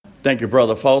Thank you,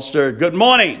 Brother Foster. Good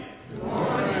morning. Good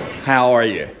morning. How are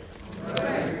you?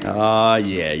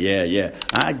 Yeah.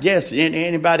 I guess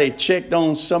anybody checked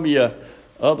on some of your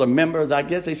other members? I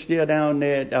guess they still down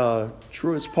there at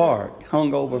Truist Park,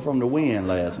 hung over from the wind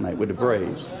last night with the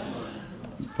Braves.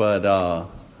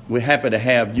 But we're happy to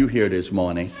have you here this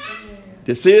morning.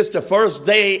 This is the first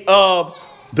day of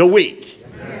the week.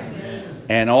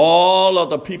 And all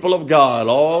of the people of God,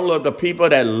 all of the people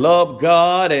that love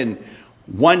God and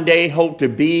one day hope to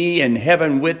be in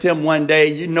heaven with him one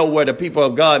day. You know where the people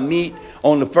of God meet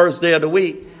on the first day of the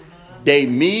week? They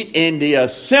meet in the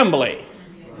assembly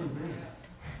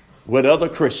with other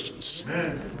Christians,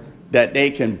 that they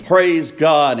can praise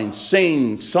God and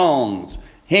sing songs,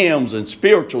 hymns and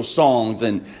spiritual songs,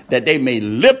 and that they may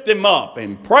lift him up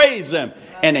and praise him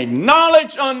and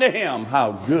acknowledge unto him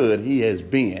how good he has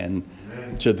been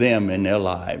to them in their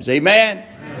lives. Amen.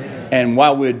 And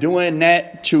while we're doing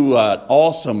that to an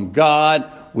awesome God,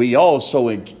 we also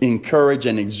encourage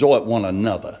and exhort one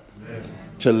another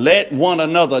to let one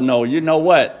another know, you know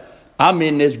what? I'm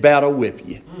in this battle with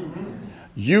you.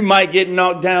 You might get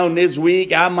knocked down this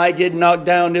week. I might get knocked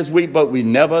down this week, but we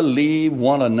never leave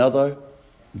one another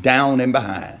down and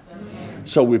behind.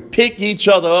 So we pick each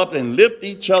other up and lift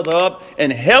each other up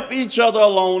and help each other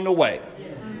along the way.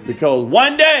 Because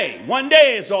one day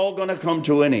it's all going to come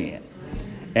to an end.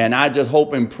 And I just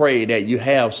hope and pray that you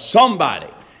have somebody,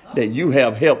 that you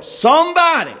have helped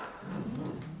somebody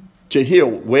to hear,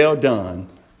 well done,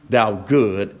 thou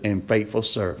good and faithful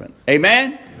servant.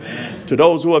 Amen? Amen. To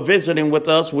those who are visiting with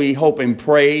us, we hope and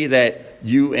pray that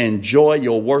you enjoy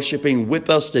your worshiping with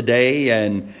us today.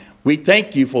 And we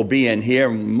thank you for being here.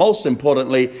 Most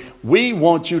importantly, we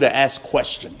want you to ask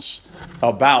questions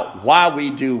about why we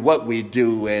do what we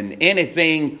do and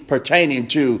anything pertaining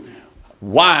to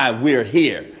why we're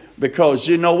here. Because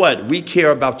you know what? We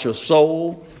care about your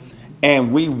soul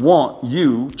and we want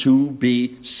you to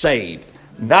be saved.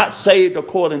 Not saved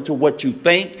according to what you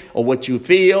think or what you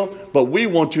feel, but we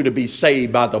want you to be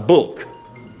saved by the book.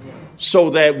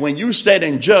 So that when you stand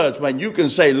in judgment, you can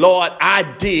say, Lord, I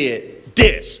did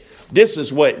this. This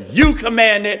is what you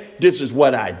commanded. This is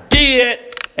what I did.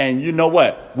 And you know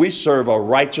what? We serve a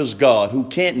righteous God who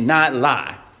can't not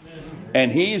lie. And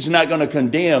he's not going to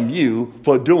condemn you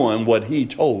for doing what he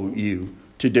told you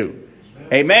to do.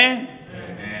 Amen?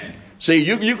 Amen. See,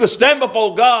 you could stand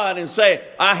before God and say,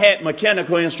 I had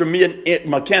mechanical instrument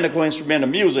of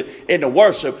music in the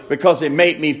worship because it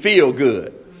made me feel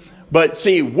good. But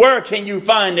see, where can you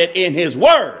find it in his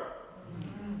word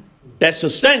that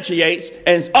substantiates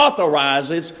and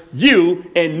authorizes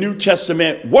you in New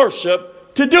Testament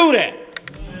worship to do that?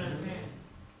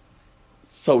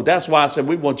 So that's why I said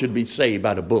we want you to be saved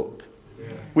by the book.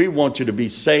 We want you to be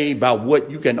saved by what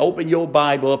you can open your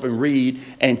Bible up and read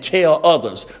and tell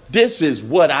others. This is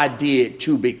what I did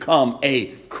to become a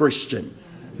Christian.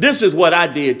 This is what I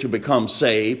did to become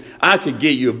saved. I could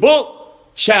give you a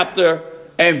book, chapter,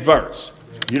 and verse.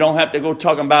 You don't have to go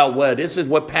talking about, well, this is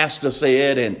what pastor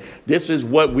said, and this is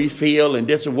what we feel, and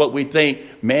this is what we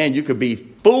think. Man, you could be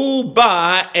fooled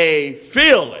by a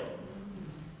feeling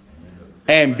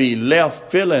and be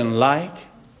left feeling like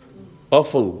a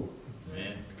fool.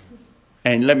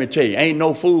 And let me tell you, ain't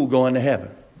no fool going to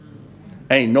heaven.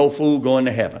 Ain't no fool going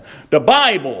to heaven. The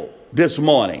Bible this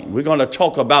morning, we're going to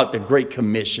talk about the Great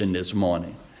Commission this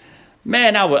morning.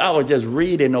 Man, I was just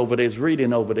reading over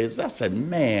this. I said,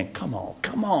 man, come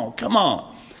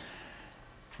on.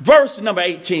 Verse number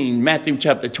 18, Matthew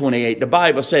chapter 28, the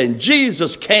Bible said,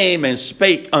 Jesus came and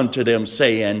spake unto them,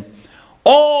 saying,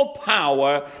 all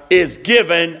power is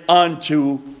given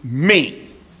unto me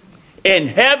in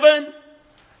heaven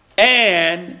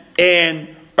and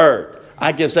in earth.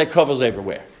 I guess that covers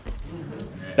everywhere.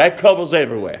 That covers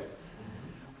everywhere.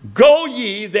 Go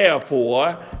ye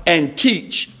therefore and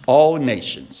teach all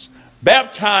nations,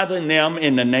 baptizing them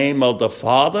in the name of the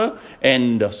Father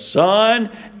and the Son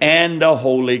and the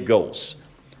Holy Ghost,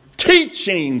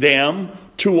 teaching them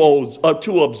to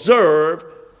observe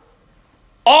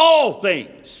all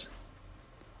things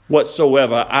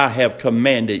whatsoever I have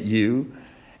commanded you.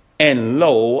 And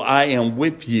lo, I am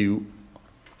with you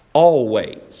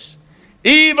always,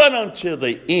 even until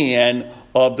the end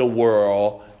of the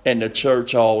world. And the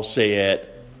church all said,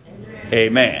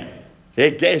 amen.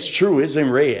 It's true. It's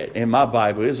in red. In my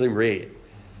Bible, it's in red.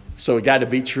 So it got to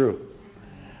be true.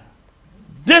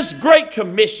 This great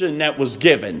commission that was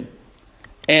given,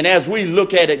 and as we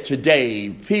look at it today,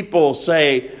 people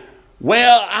say,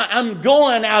 well, I'm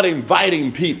going out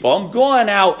inviting people. I'm going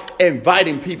out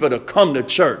inviting people to come to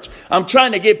church. I'm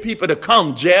trying to get people to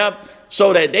come, Jeb,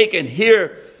 so that they can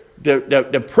hear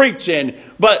the preaching.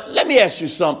 But let me ask you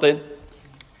something.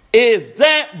 Is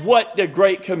that what the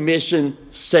Great Commission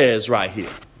says right here?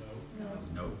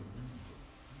 No.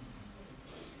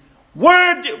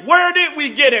 Where did we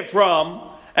get it from?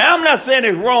 And I'm not saying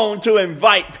it's wrong to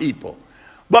invite people.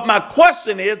 But my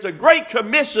question is, the Great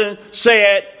Commission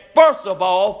said, first of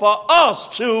all, for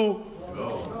us to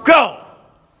go.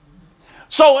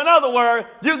 So in other words,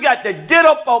 you got to get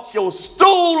up off your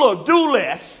stool or do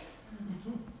less.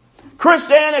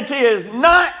 Christianity is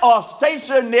not a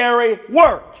stationary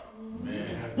work.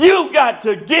 You got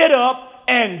to get up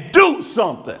and do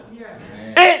something.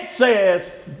 It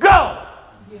says go.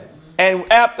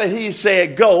 And after he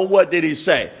said go, what did he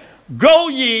say? Go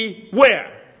ye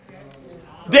where?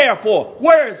 Therefore.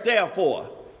 Where is therefore?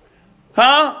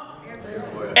 Huh?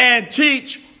 Everywhere. And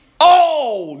teach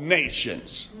all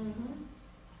nations.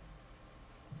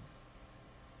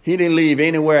 He didn't leave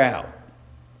anywhere out.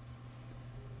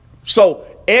 So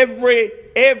every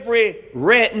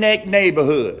redneck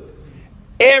neighborhood,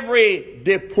 every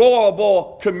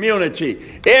deplorable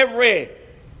community, every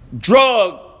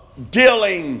drug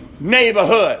dealing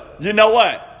neighborhood, you know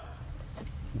what?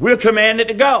 We're commanded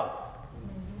to go.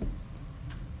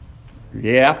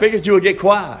 Yeah, I figured you would get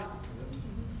quiet.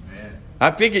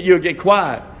 I figured you'd get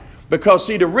quiet. Because,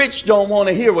 see, the rich don't want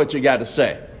to hear what you got to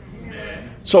say.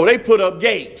 So they put up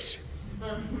gates.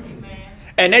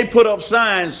 And they put up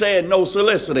signs saying no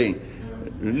soliciting.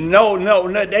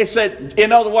 No. They said,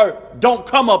 in other words, don't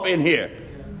come up in here.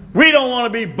 We don't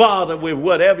want to be bothered with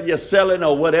whatever you're selling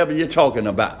or whatever you're talking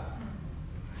about.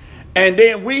 And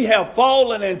then we have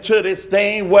fallen into this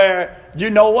thing where, you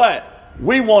know what?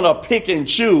 We want to pick and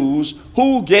choose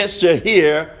who gets to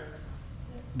hear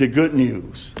the good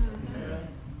news.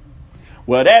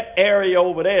 Well, that area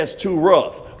over there is too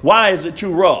rough. Why is it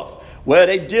too rough? Well,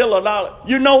 they deal a lot.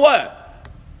 You know what?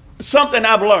 Something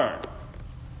I've learned.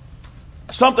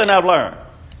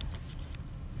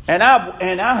 And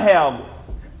I have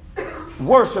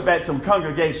worship at some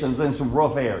congregations in some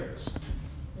rough areas.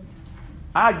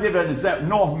 I give an example,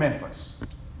 North Memphis.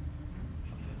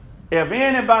 If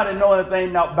anybody know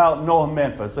anything about North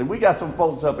Memphis, and we got some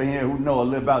folks up in here who know a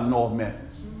little about North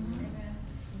Memphis.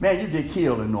 Man, you get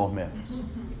killed in North Memphis.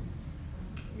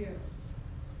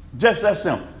 Just that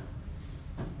simple.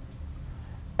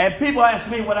 And people ask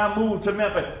me when I moved to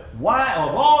Memphis, why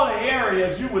of all the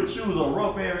areas you would choose a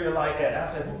rough area like that? I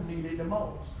said, who need it the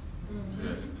most?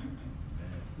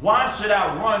 Why should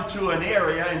I run to an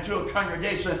area and to a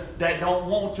congregation that don't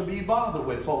want to be bothered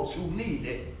with folks who need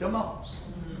it the most?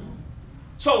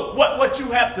 So what you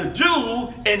have to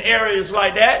do in areas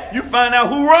like that, you find out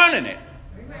who's running it.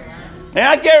 And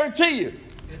I guarantee you,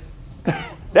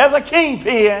 there's a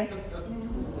kingpin.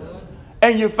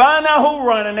 And you find out who's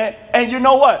running it. And you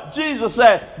know what? Jesus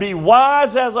said, be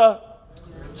wise as a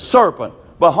serpent,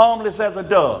 but harmless as a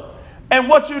dove. And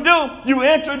what you do, you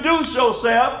introduce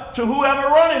yourself to whoever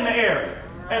running the area.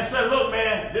 And say, look,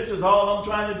 man, this is all I'm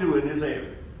trying to do in this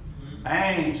area.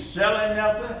 I ain't selling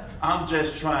nothing. I'm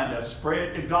just trying to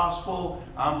spread the gospel.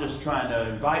 I'm just trying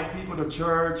to invite people to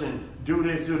church and do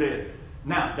this, do that.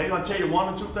 Now, they're going to tell you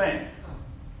one or two things.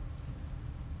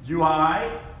 You all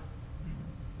right?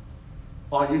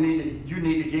 Or you need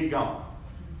to get going.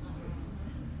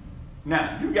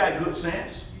 Now, you got good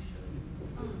sense.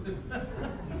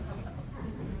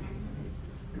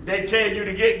 If they tell you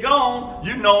to get gone,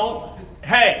 you know,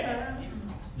 hey,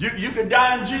 you can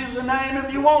die in Jesus' name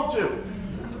if you want to.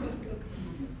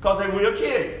 Because they will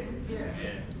kill you.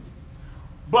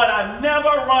 But I never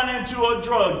run into a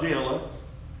drug dealer,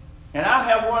 and I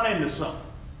have run into some,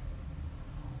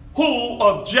 who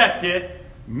objected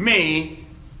me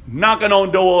knocking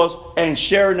on doors and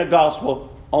sharing the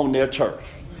gospel on their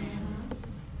turf.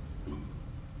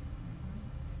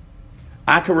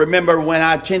 I can remember when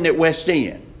I attended West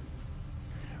End,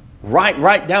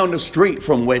 right down the street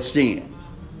from West End.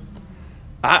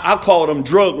 I called them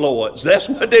drug lords. That's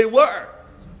what they were.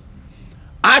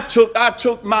 I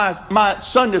took my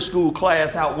Sunday school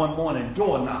class out one morning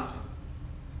door knocking.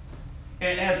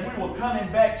 And as we were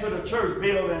coming back to the church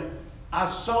building, I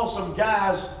saw some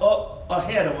guys up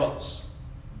ahead of us.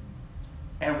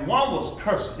 And one was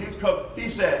cursing. He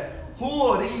said, who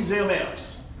are these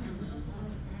MFs?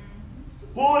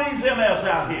 Who are these MFs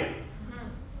out here?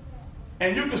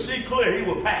 And you could see clear he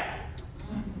was packing.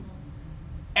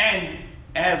 And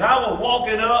as I was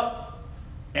walking up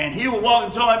and he was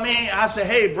walking toward me, I said,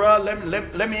 hey, bro,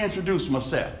 let me introduce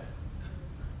myself.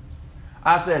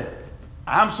 I said,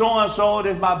 I'm so-and-so.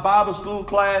 This is my Bible school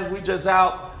class. We just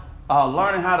out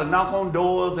learning how to knock on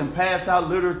doors and pass out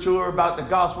literature about the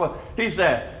gospel. He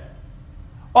said,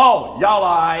 oh, y'all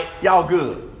all right. Y'all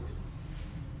good.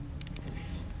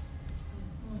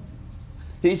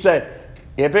 He said,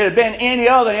 if it had been any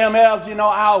other MFs,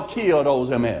 I'll kill those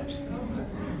MFs.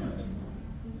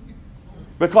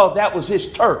 Because that was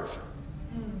his turf.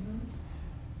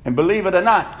 And believe it or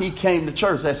not, he came to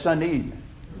church that Sunday evening.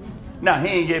 Now, he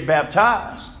didn't get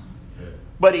baptized,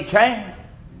 but he came.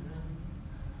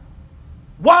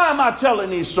 Why am I telling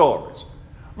these stories?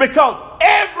 Because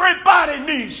everybody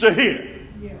needs to hear.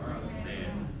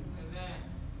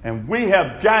 And we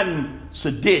have gotten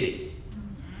sedity.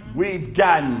 We've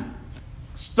gotten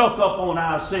stuck up on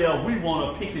ourselves. We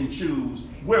want to pick and choose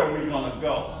where we're going to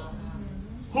go.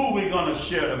 Who we're going to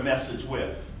share the message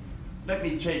with. Let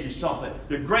me tell you something.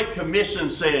 The Great Commission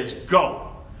says go.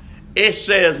 It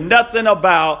says nothing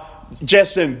about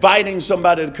just inviting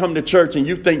somebody to come to church and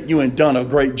you think you ain't done a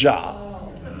great job.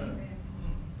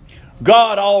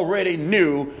 God already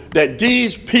knew that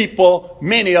these people,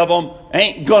 many of them,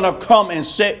 ain't going to come and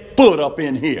set foot up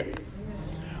in here.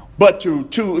 But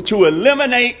to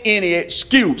eliminate any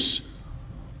excuse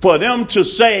for them to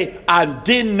say, I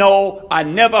didn't know, I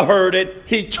never heard it,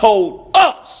 he told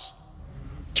us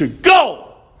to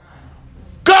go.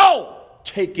 Go.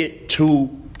 Take it to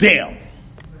them.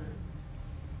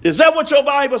 Is that what your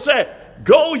Bible said?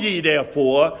 Go ye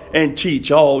therefore and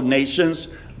teach all nations,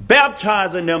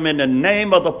 baptizing them in the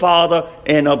name of the Father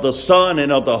and of the Son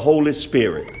and of the Holy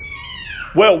Spirit.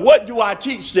 Well, what do I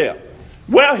teach them?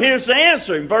 Well, here's the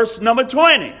answer in verse number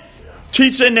 20.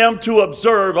 Teaching them to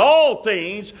observe all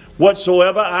things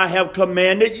whatsoever I have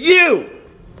commanded you.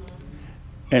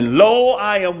 And lo,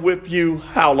 I am with you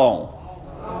how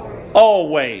long?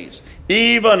 Always,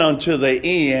 even unto the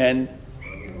end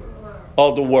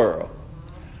of the world.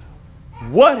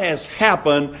 What has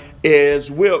happened is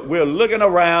we're looking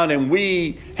around and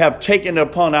we have taken it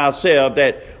upon ourselves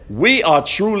that we are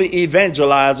truly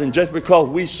evangelizing just because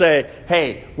we say,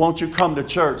 hey, won't you come to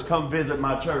church? Come visit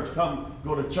my church. Come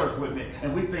go to church with me.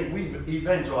 And we think we've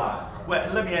evangelized.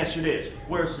 Well, let me ask you this.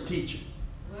 Where's the teaching?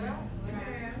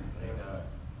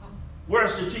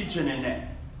 Where's the teaching in that?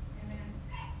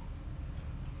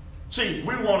 See,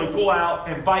 we want to go out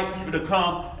and invite people to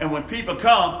come, and when people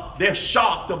come, they're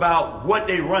shocked about what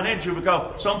they run into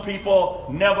because some people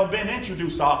never been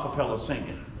introduced to a cappella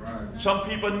singing. Right. Some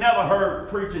people never heard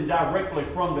preaching directly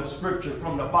from the scripture,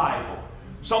 from the Bible.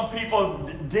 Some people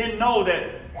didn't know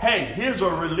that, hey, here's a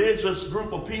religious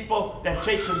group of people that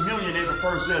take communion every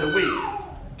first day of the week.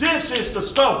 This is the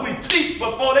stuff we teach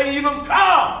before they even come.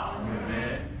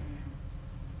 Amen.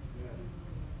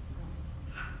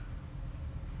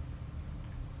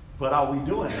 But are we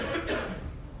doing that?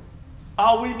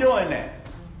 Are we doing that?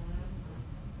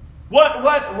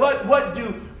 What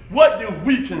do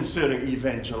we consider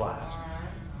evangelizing?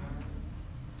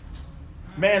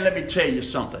 Man, let me tell you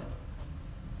something.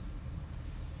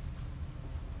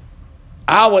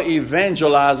 Our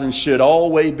evangelizing should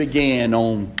always begin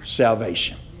on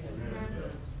salvation.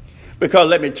 Because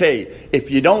let me tell you,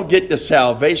 if you don't get the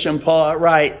salvation part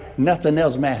right, nothing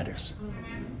else matters.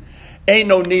 Ain't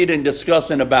no need in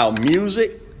discussing about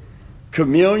music,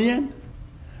 communion,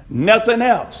 nothing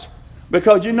else.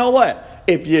 Because you know what?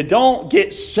 If you don't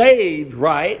get saved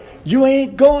right, you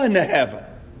ain't going to heaven.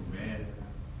 Amen.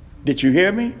 Did you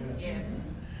hear me? Yes.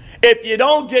 If you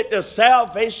don't get the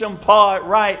salvation part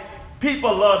right,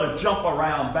 people love to jump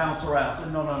around, bounce around.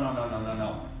 Say,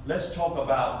 no. Let's talk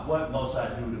about what must I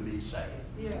do to be saved.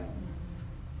 Yeah.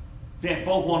 Then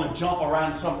folk want to jump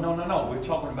around and something. No. We're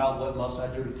talking about what must I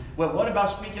do. Well, what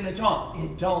about speaking in tongues?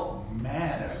 It don't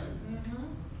matter. Mm-hmm.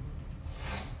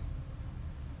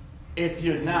 If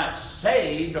you're not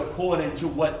saved according to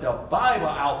what the Bible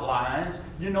outlines,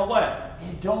 you know what?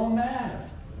 It don't matter.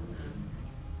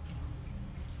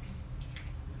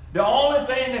 The only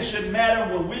thing that should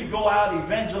matter when we go out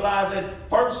evangelizing,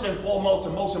 first and foremost,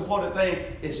 the most important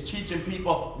thing is teaching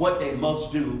people what they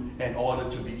must do in order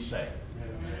to be saved.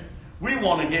 We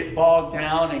want to get bogged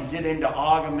down and get into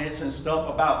arguments and stuff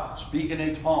about speaking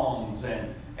in tongues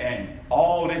and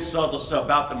all this other stuff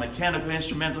about the mechanical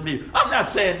instruments of music. I'm not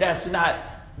saying that's not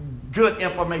good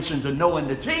information to know and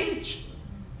to teach.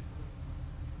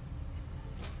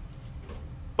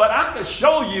 But I could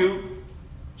show you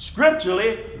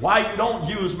scripturally why you don't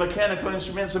use mechanical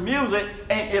instruments of music.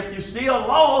 And if you're still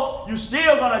lost, you're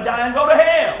still going to die and go to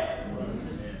hell.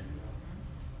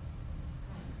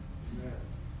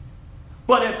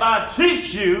 But if I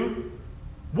teach you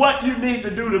what you need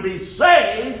to do to be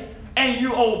saved, and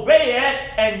you obey it,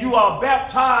 and you are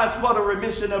baptized for the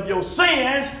remission of your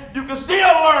sins, you can still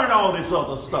learn all this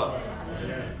other stuff.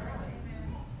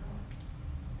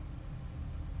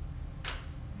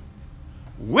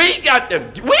 We got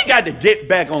to get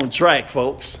back on track,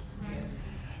 folks.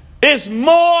 It's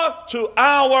more to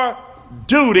our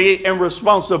duty and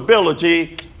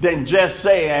responsibility than just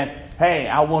saying, hey,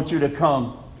 I want you to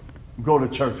come go to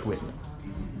church with me.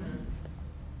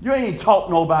 You ain't taught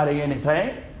nobody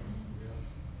anything.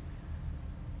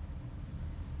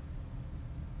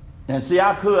 And see,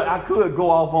 I could go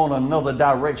off on another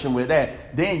direction with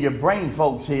that. Then you bring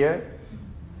folks here.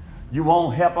 You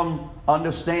won't help them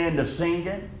understand the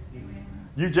singing.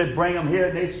 You just bring them here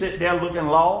and they sit there looking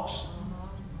lost.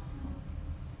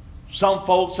 Some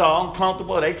folks are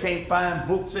uncomfortable. They can't find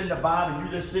books in the Bible.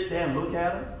 You just sit there and look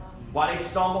at them while they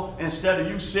stumble instead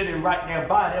of you sitting right there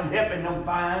by them, helping them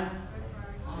find.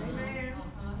 Amen.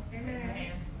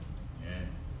 Amen.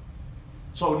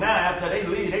 So now after they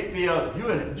leave, they feel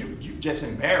you just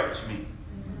embarrassed me.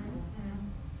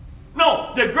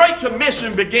 No, the Great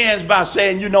Commission begins by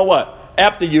saying, you know what?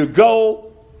 After you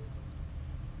go,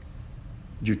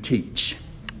 you teach.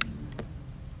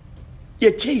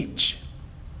 You teach.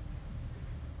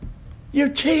 You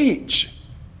teach.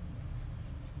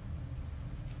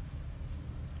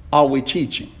 Are we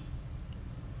teaching?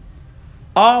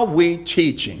 Are we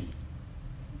teaching?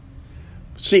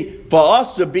 See, for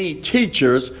us to be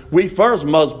teachers, we first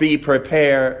must be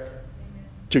prepared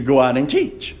to go out and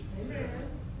teach.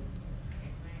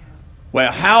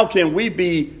 Well, how can we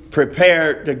be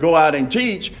prepared to go out and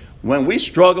teach when we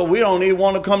struggle? We don't even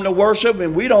want to come to worship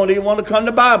and we don't even want to come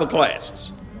to Bible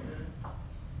classes.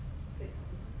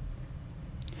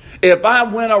 If I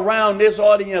went around this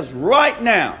audience right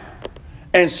now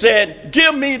and said,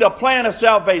 give me the plan of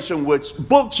salvation, which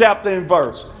book, chapter, and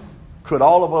verse, could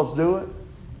all of us do it?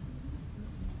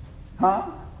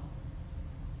 Huh?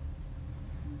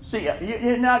 See,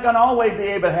 you're not going to always be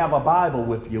able to have a Bible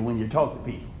with you when you talk to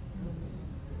people.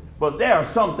 But there are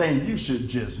some things you should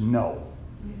just know.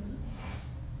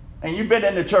 And you've been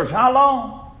in the church how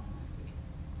long?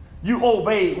 You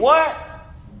obeyed what?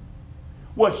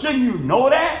 Well, shouldn't you know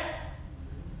that?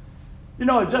 You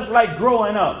know, it's just like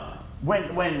growing up.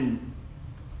 When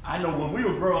I know when we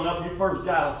were growing up, you first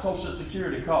got a Social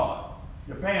Security card.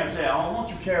 Your parents said, I don't want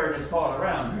you carrying this card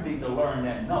around. You need to learn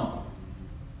that number.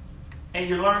 And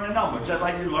you learn the number, just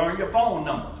like you learn your phone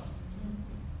number.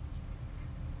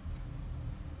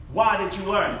 Why did you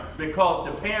learn it? Because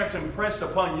the parents impressed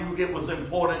upon you it was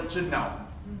important to know.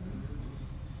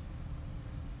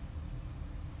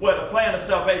 Well, the plan of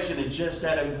salvation is just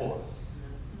that important.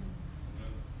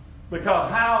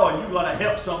 Because how are you going to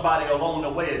help somebody along the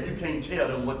way if you can't tell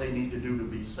them what they need to do to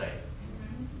be saved?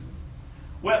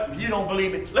 Well, you don't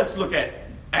believe it? Let's look at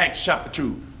Acts chapter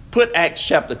 2. Put Acts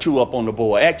chapter 2 up on the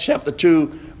board. Acts chapter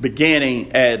 2,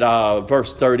 beginning at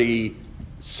verse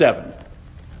 37.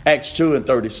 Acts 2 and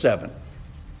 37.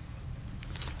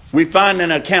 We find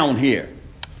an account here.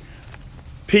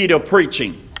 Peter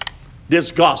preaching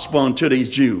this gospel unto these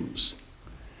Jews.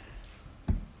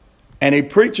 And he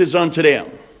preaches unto them.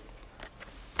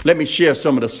 Let me share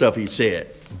some of the stuff he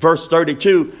said. Verse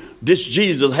 32, this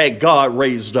Jesus had God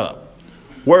raised up,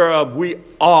 whereof we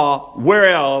all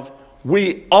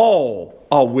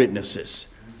are witnesses.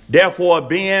 Therefore,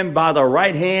 being by the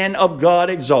right hand of God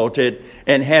exalted,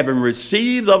 and having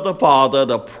received of the Father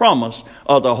the promise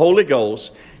of the Holy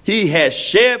Ghost, he has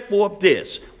shed forth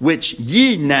this, which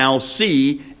ye now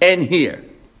see and hear.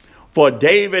 For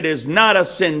David is not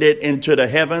ascended into the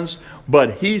heavens,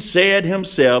 but he said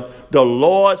himself, the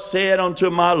Lord said unto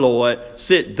my Lord,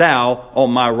 sit thou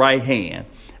on my right hand,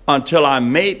 until I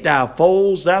make thy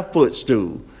foes thy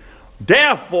footstool.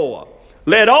 Therefore,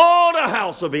 let all the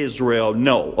house of Israel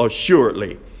know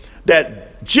assuredly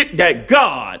that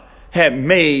God had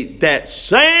made that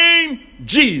same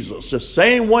Jesus, the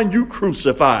same one you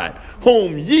crucified,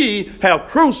 whom ye have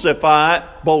crucified,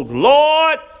 both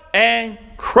Lord and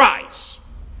Christ.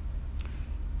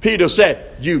 Peter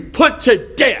said, you put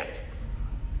to death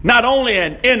not only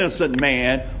an innocent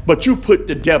man, but you put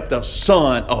to death the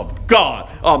Son of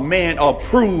God, a man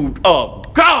approved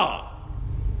of God.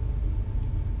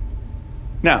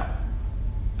 Now,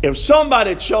 if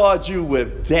somebody charged you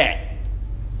with that,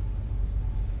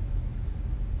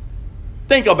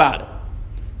 think about it.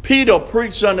 Peter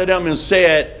preached unto them and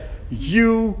said,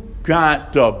 you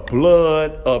got the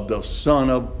blood of the Son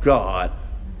of God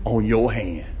on your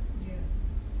hand.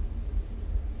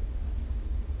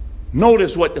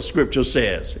 Notice what the scripture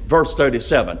says, verse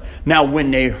 37. Now, when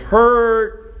they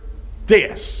heard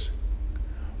this,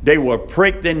 they were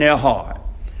pricked in their heart,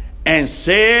 and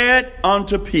said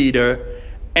unto Peter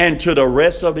and to the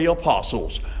rest of the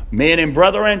apostles, men and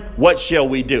brethren, what shall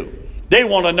we do? They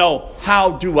want to know,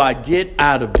 how do I get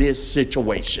out of this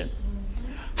situation?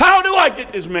 How do I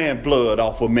get this man's blood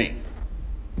off of me?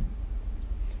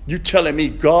 You telling me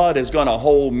God is going to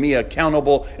hold me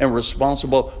accountable and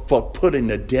responsible for putting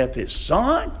to death his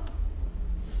son?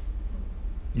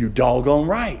 You doggone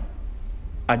right.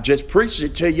 I just preached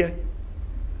it to you.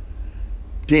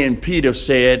 Then Peter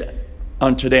said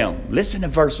unto them, listen to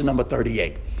verse number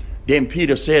 38. Then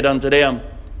Peter said unto them,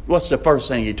 what's the first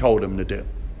thing he told them to do?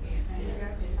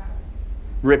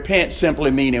 Repent simply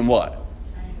meaning what?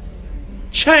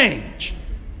 Change.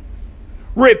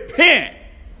 Repent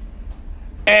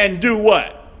and do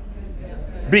what?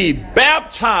 Be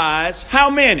baptized. How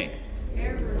many?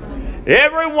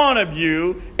 Every one of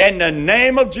you in the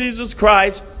name of Jesus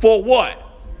Christ for what?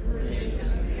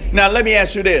 Now let me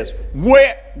ask you this.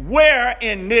 Where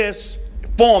in this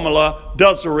formula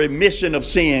does the remission of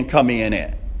sin come in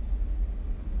at?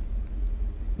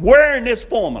 Where in this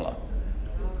formula?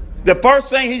 The first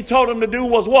thing he told them to do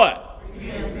was what?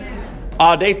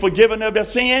 Are they forgiven of their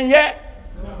sin yet?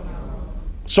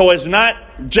 So it's not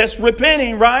just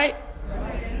repenting, right?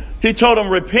 He told them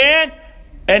repent,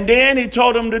 and then he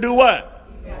told them to do what?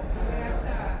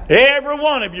 Every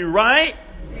one of you, right?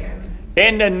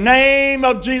 In the name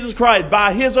of Jesus Christ,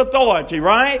 by his authority,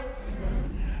 right?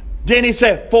 Then he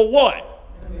said, for what?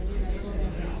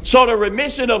 So the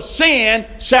remission of sin,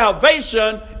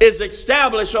 salvation is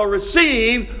established or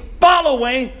received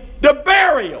following the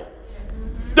burial,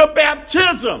 the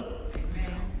baptism.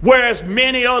 Whereas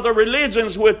many other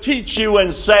religions will teach you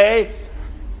and say,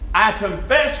 I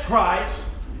confess Christ,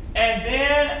 and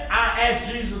then I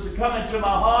asked Jesus to come into my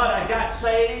heart, I got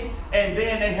saved, and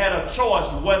then they had a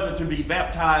choice whether to be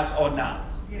baptized or not.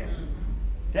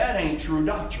 That ain't true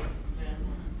doctrine.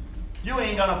 You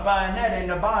ain't going to find that in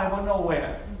the Bible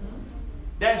nowhere.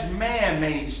 That's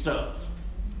man-made stuff.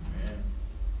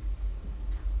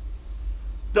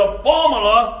 The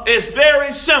formula is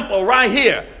very simple right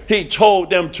here. He told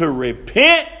them to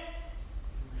repent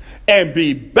and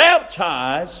be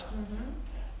baptized.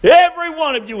 Every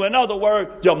one of you. In other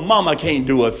words, your mama can't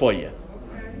do it for you.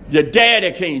 Your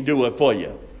daddy can't do it for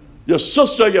you. Your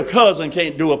sister, your cousin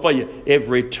can't do it for you.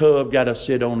 Every tub got to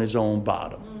sit on his own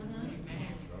bottom.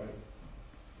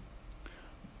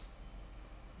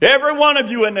 Every one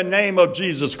of you in the name of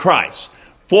Jesus Christ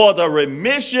for the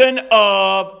remission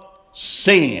of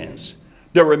sins.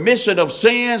 The remission of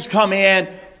sins come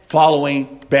in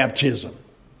following baptism.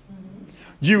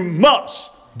 You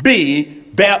must be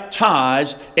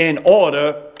baptized in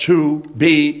order to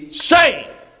be saved.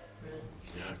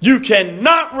 You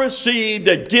cannot receive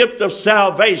the gift of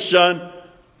salvation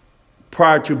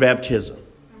prior to baptism.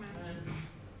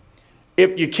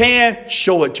 If you can,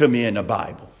 show it to me in the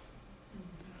Bible.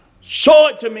 Show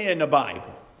it to me in the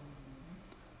Bible.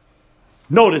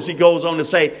 Notice he goes on to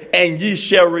say, and ye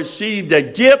shall receive the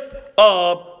gift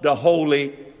of the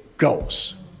Holy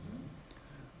Ghost.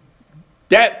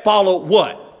 That followed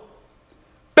what?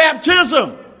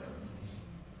 Baptism.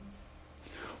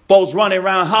 Folks running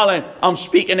around hollering, I'm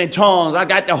speaking in tongues. I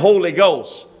got the Holy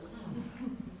Ghost.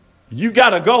 You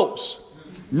got a ghost.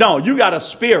 No, you got a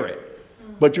spirit.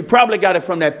 But you probably got it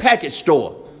from that package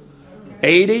store.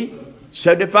 80,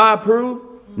 75 proof,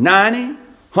 90,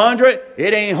 100.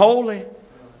 It ain't holy.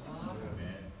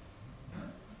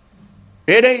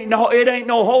 It ain't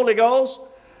no Holy Ghost.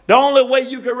 The only way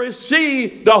you can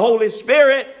receive the Holy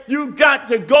Spirit, you got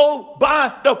to go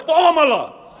by the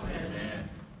formula. Amen.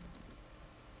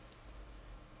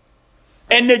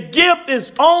 And the gift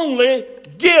is only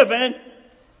given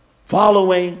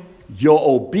following your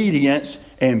obedience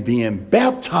and being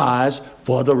baptized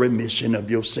for the remission of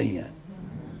your sin.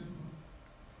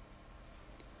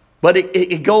 But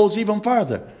it goes even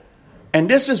further. And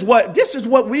this is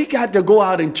what we got to go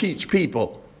out and teach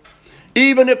people.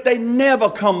 Even if they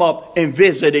never come up and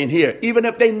visit in here, even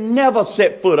if they never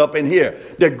set foot up in here,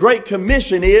 the Great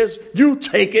Commission is you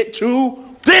take it to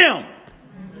them.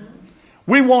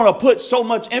 We want to put so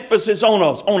much emphasis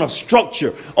on a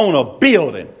structure, on a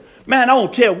building. Man, I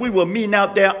don't care if we were meeting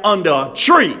out there under a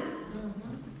tree.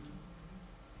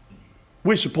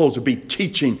 We're supposed to be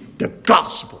teaching the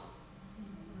gospel.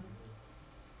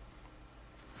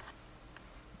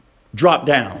 Drop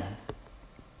down.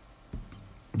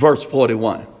 Verse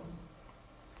 41.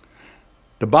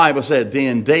 The Bible said,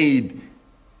 then they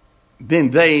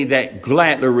that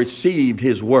gladly received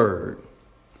his word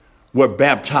were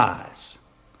baptized.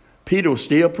 Peter was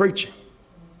still preaching.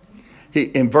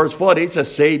 In verse 40, he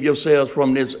says, save yourselves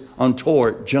from this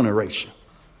untoward generation.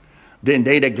 Then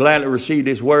they that gladly received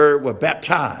his word were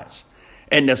baptized.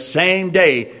 And the same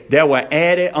day there were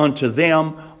added unto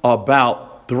them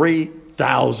about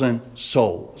 3,000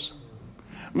 souls.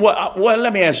 Well,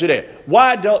 let me ask you that.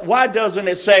 Why doesn't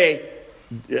it say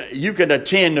you can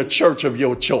attend the church of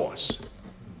your choice?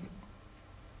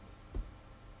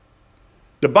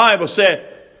 The Bible said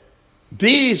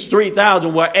these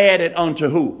 3,000 were added unto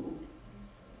who?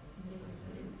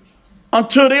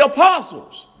 Unto the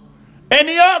apostles and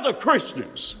the other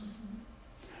Christians.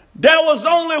 There was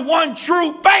only one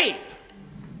true faith.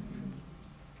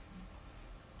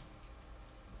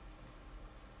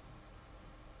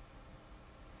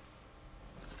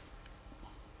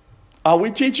 Are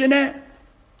we teaching that?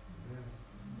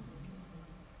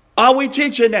 Are we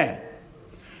teaching that?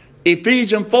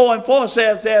 Ephesians 4:4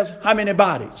 says there's how many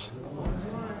bodies?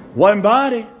 One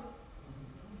body.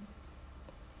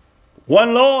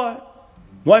 One Lord.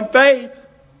 One faith.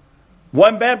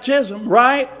 One baptism,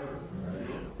 right?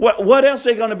 What else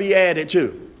are going to be added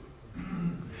to?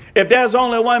 If there's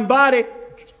only one body,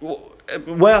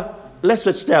 well, let's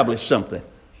establish something.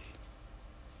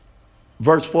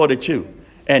 Verse 42.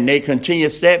 And they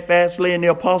continued steadfastly in the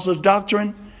apostles'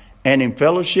 doctrine and in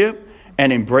fellowship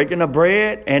and in breaking of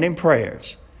bread and in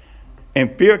prayers.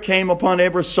 And fear came upon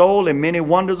every soul, and many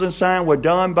wonders and signs were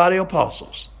done by the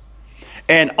apostles.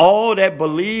 And all that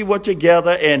believed were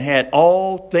together and had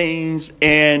all things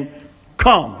in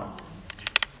common.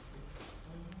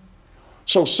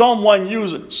 So some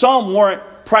weren't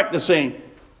practicing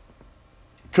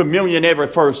communion every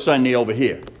first Sunday over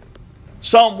here.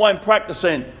 Some weren't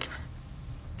practicing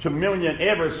communion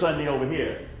every Sunday over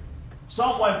here.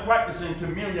 Some weren't practicing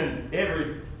communion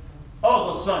every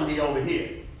other Sunday over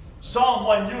here. Some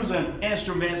weren't using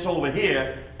instruments over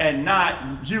here and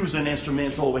not using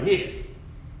instruments over here.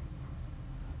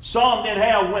 Some didn't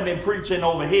have women preaching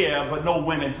over here, but no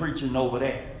women preaching over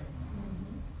there.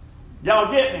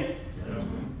 Y'all get me? Yeah.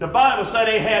 The Bible said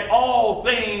they had all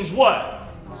things what?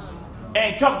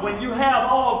 And when you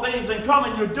have all things in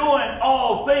common, you're doing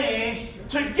all things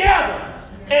together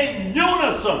in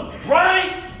unison,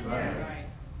 right? Right.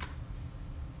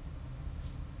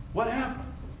 What happened?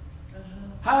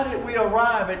 How did we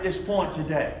arrive at this point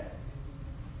today?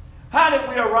 How did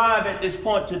we arrive at this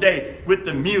point today with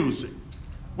the music,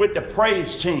 with the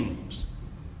praise teams,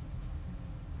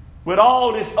 with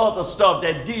all this other stuff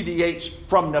that deviates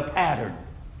from the pattern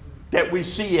that we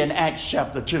see in Acts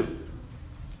chapter 2?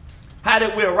 How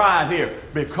did we arrive here?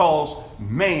 Because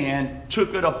man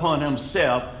took it upon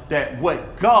himself that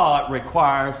what God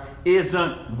requires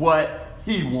isn't what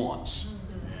he wants.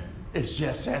 It's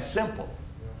just that simple.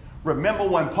 Remember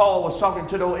when Paul was talking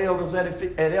to those elders at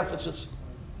Ephesus?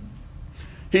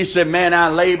 He said, man, I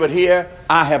labored here.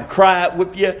 I have cried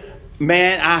with you.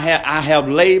 Man, I have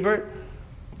labored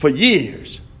for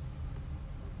years.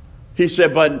 He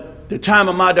said, but the time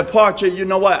of my departure, you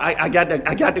know what? I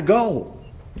got to go.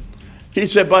 He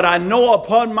said, but I know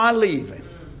upon my leaving,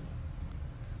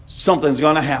 something's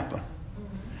going to happen.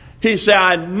 He said,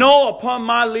 I know upon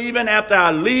my leaving, after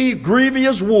I leave,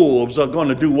 grievous wolves are going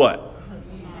to do what?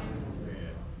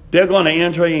 They're going to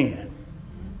enter in.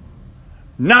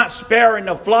 Not sparing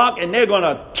the flock, and they're going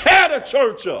to tear the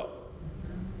church up.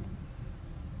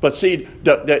 But see,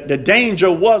 the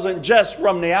danger wasn't just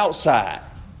from the outside.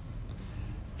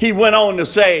 He went on to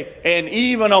say, and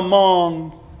even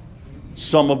among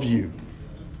some of you.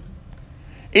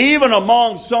 Even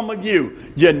among some of you,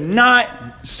 you're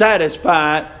not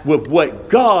satisfied with what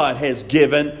God has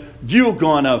given. You're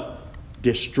going to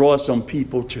destroy some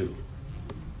people too.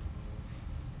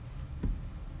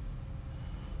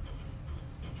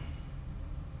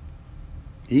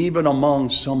 Even among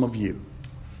some of you.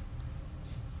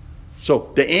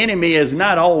 So the enemy is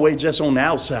not always just on the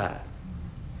outside.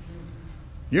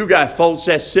 You got folks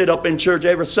that sit up in church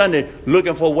every Sunday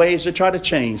looking for ways to try to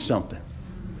change something.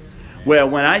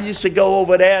 Well, when I used to go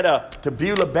over there to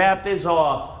Beulah Baptist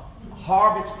or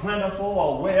Harvest Plentiful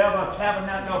or wherever,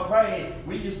 Tabernacle Praise,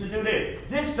 we used to do this.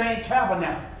 This ain't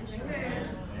Tabernacle.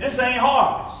 This ain't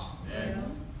Harvest.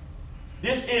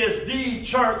 This is the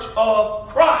Church of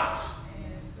Christ.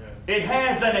 It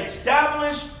has an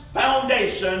established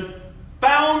foundation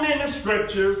found in the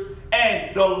Scriptures,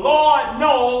 and the Lord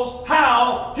knows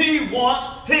how He wants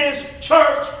His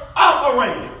church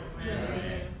operated.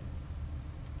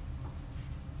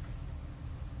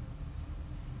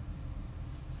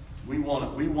 We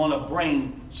want to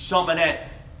bring some of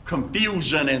that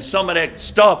confusion and some of that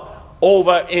stuff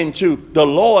over into the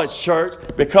Lord's church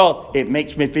because it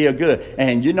makes me feel good.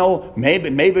 And you know,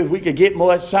 maybe we could get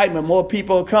more excitement, more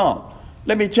people will come.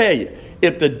 Let me tell you,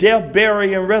 if the death,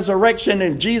 burial, and resurrection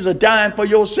and Jesus dying for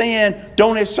your sin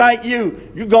don't excite you,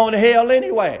 you're going to hell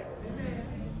anyway.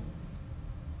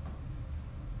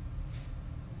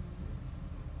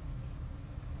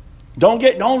 Don't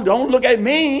look at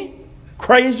me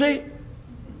crazy.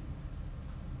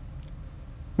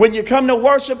 When you come to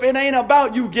worship, it ain't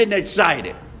about you getting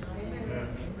excited.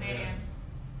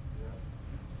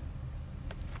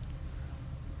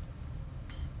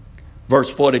 Verse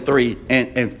 43,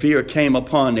 and fear came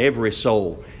upon every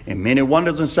soul, and many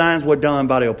wonders and signs were done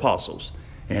by the apostles.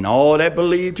 And all that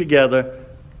believed together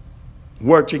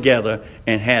were together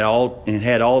and had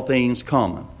all things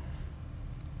common.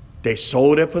 They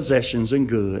sold their possessions and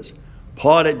goods,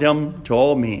 parted them to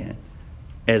all men,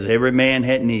 as every man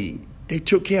had need. They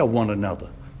took care of one another.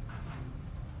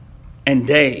 And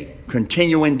they,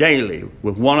 continuing daily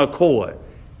with one accord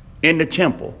in the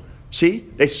temple. See,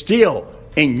 they still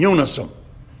in unison.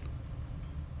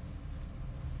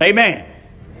 Amen.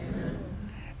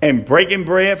 And breaking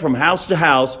bread from house to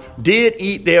house, did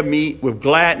eat their meat with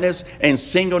gladness and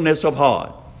singleness of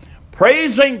heart,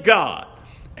 praising God,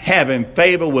 having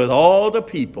favor with all the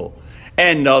people.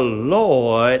 And the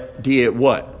Lord did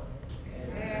what?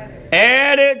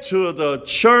 Added to the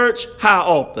church how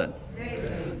often?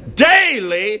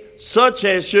 Daily, such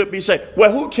as should be saved.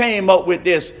 Well, who came up with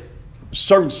this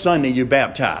certain Sunday you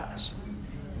baptize?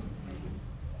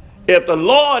 If the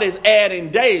Lord is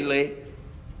adding daily,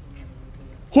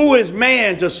 who is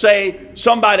man to say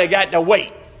somebody got to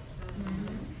wait?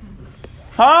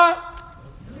 Huh?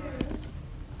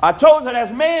 I told you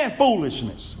that's man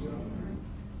foolishness.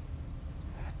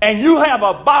 And you have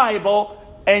a Bible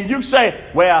and you say,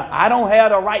 well, I don't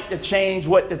have the right to change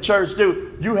what the church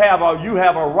do. You have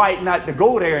a right not to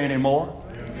go there anymore.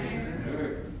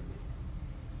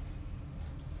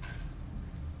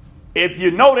 If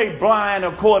you know they blind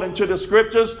according to the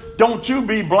scriptures, don't you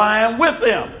be blind with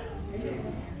them.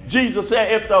 Jesus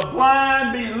said, if the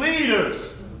blind be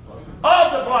leaders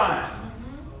of the blind,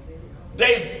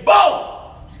 they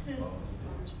both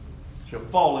shall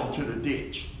fall into the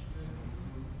ditch.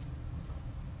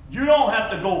 You don't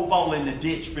have to go fall in the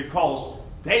ditch because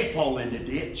they fall in the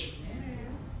ditch.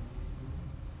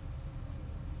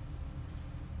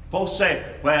 Folks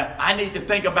say, well, I need to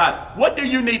think about, what do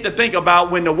you need to think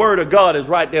about when the word of God is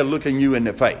right there looking you in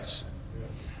the face?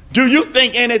 Do you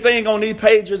think anything on these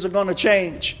pages are going to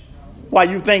change while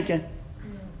you thinking?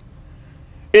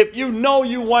 If you know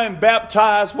you weren't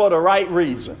baptized for the right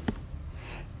reason,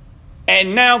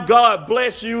 and now God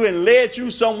bless you and led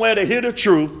you somewhere to hear the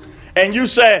truth, and you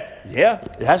say, yeah,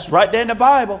 that's right there in the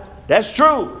Bible. That's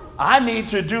true. I need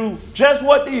to do just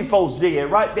what these folks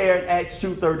did right there in Acts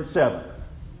 2:37.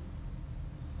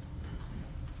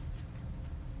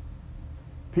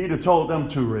 Peter told them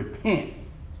to repent.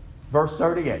 Verse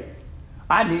 38.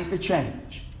 I need to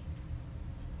change.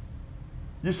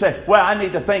 You say, well, I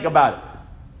need to think about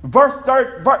it. Verse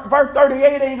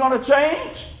 38 ain't going to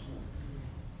change.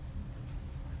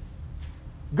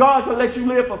 God can let you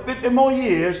live for 50 more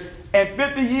years. And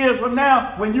 50 years from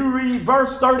now, when you read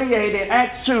verse 38 in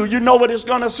Acts 2, you know what it's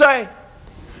going to say.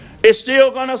 It's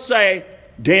still going to say,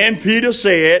 then Peter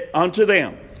said unto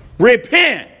them,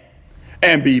 repent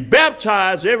and be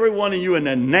baptized, every one of you, in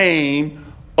the name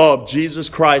of Jesus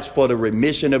Christ for the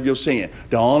remission of your sin.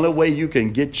 The only way you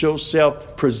can get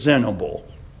yourself presentable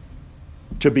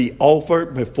to be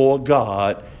offered before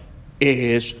God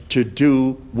is to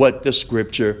do what the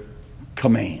scripture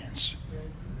commands.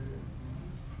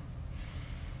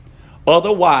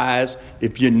 Otherwise,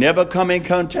 if you never come in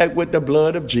contact with the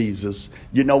blood of Jesus,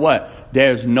 you know what?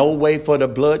 There's no way for the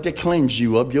blood to cleanse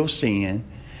you of your sin.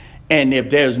 And if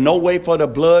there's no way for the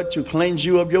blood to cleanse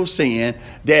you of your sin,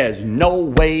 there's no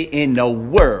way in the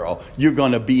world you're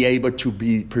going to be able to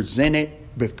be presented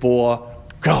before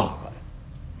God.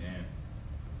 Amen.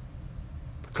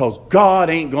 Because God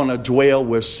ain't going to dwell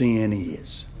where sin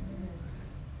is.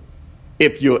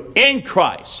 If you're in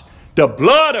Christ, the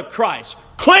blood of Christ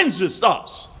cleanses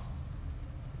us.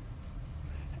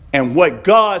 And what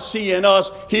God sees in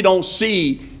us, he don't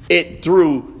see it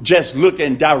through just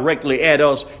looking directly at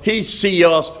us. He sees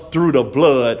us through the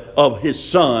blood of his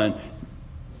son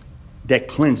that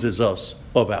cleanses us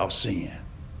of our sin.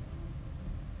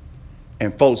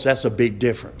 And folks, that's a big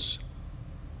difference.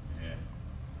 Yeah.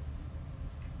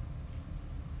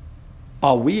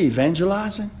 Are we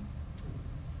evangelizing?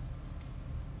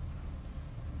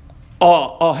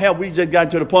 Or have we just gotten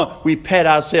to the point we pat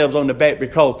ourselves on the back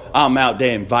because I'm out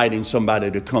there inviting somebody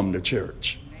to come to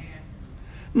church?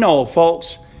 No,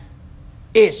 folks,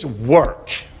 it's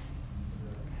work.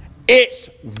 It's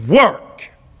work.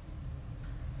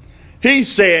 He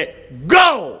said,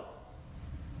 go,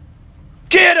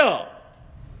 get up,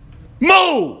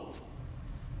 move.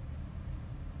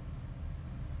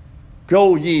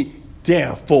 Go ye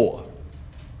therefore.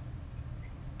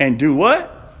 And do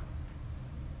what?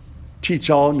 Teach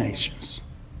all nations.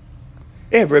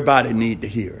 Everybody need to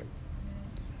hear it.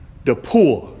 The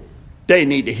poor, they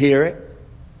need to hear it.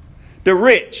 The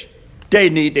rich, they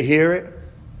need to hear it.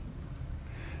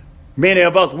 Many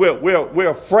of us, we're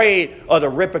afraid of the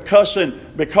repercussion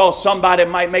because somebody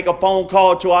might make a phone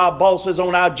call to our bosses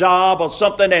on our job or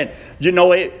something, and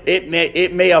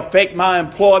it may affect my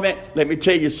employment. Let me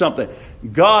tell you something.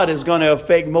 God is going to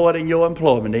affect more than your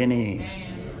employment in the end.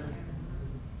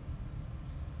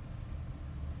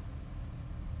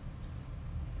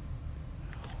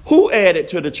 Who added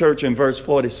to the church in verse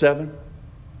 47?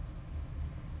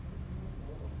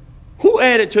 Who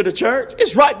added to the church?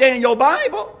 It's right there in your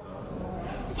Bible.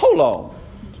 Hold on.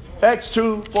 Acts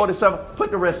 2:47.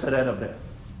 Put the rest of that up there.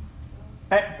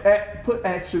 Put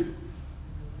Acts 2.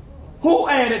 Who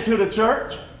added to the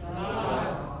church?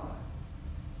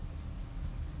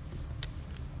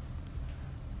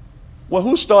 Well,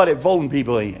 who started voting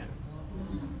people in?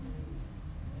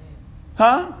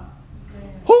 Huh?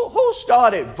 Who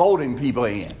started voting people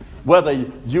in? Whether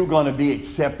you're going to be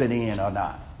accepted in or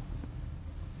not.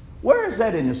 Where is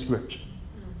that in the scripture?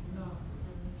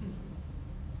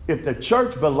 If the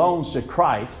church belongs to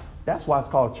Christ, that's why it's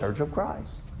called Church of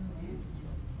Christ.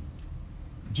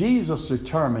 Jesus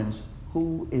determines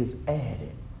who is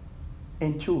added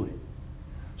into it.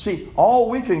 See, all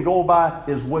we can go by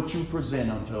is what you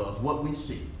present unto us, what we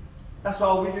see. That's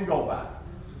all we can go by.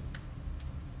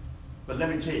 But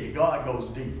let me tell you, God goes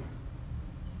deeper.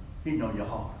 He knows your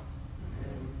heart.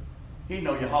 He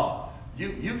knows your heart.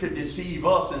 You could deceive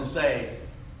us and say,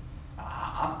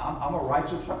 I'm a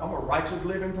righteous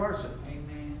living person.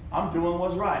 Amen. I'm doing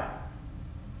what's right.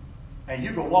 And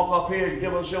you can walk up here and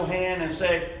give us your hand and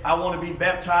say, I want to be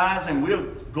baptized, and we'll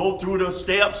go through the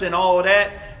steps and all of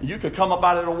that. You could come up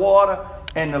out of the water,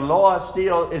 and the Lord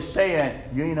still is saying,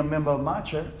 you ain't a member of my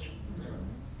church.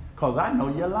 Because I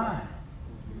know you're lying.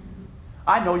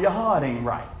 I know your heart ain't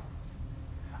right.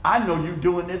 I know you're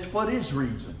doing this for this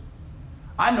reason.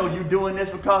 I know you're doing this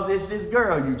because it's this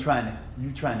girl you're trying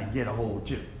to get a hold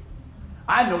to.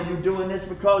 I know you're doing this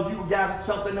because you got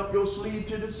something up your sleeve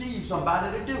to deceive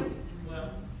somebody to do it.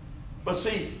 Well, but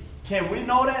see, can we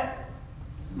know that?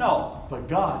 No, but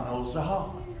God knows the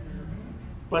heart.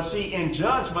 But see, in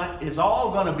judgment, it's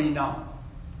all going to be known.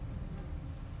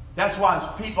 That's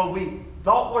why people we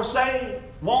thought were saved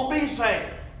won't be saved.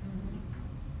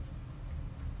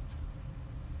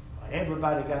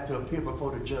 Everybody got to appear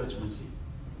before the judgment seat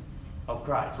of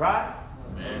Christ, right?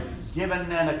 Amen. Giving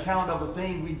an account of the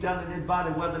thing we've done in this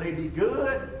body, whether they be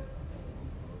good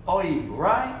or evil,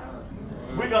 right?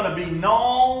 Amen. We're going to be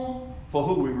known for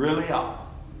who we really are.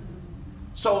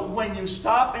 So when you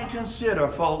stop and consider,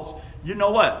 folks, you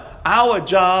know what? Our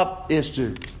job is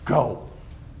to go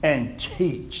and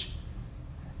teach.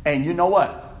 And you know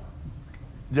what?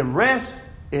 The rest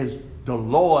is the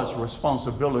Lord's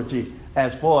responsibility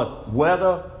as far as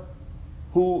whether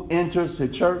who enters the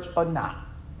church or not.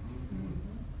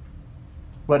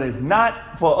 But it's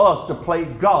not for us to play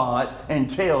God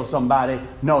and tell somebody,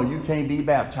 no, you can't be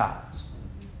baptized.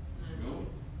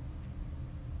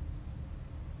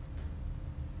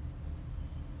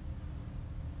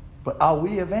 But are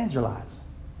we evangelizing?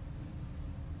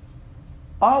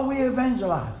 Are we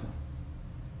evangelizing?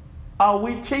 Are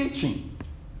we teaching?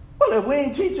 Well, if we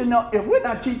ain't teaching, if we're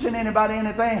not teaching anybody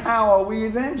anything, how are we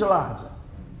evangelizing?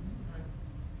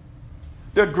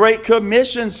 The Great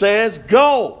Commission says,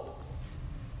 go.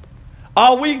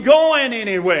 Are we going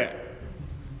anywhere?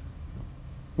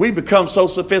 We become so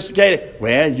sophisticated.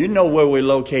 Well, you know where we're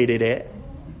located at.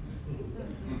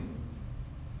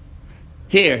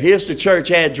 Here's the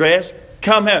church address.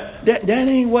 Come here. That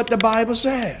ain't what the Bible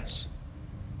says.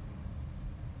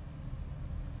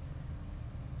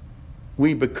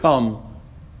 We become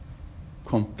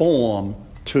conformed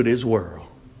to this world.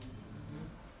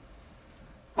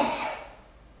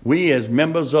 We as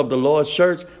members of the Lord's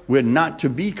church, we're not to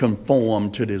be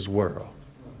conformed to this world.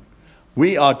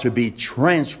 We are to be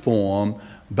transformed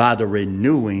by the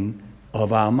renewing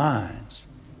of our minds.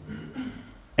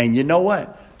 And you know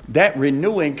what? That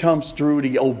renewing comes through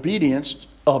the obedience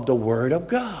of the Word of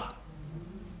God.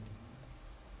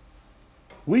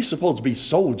 We're supposed to be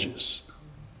soldiers.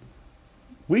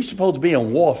 We're supposed to be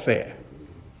in warfare.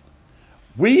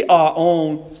 We are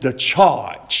on the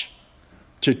charge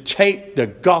to take the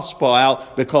gospel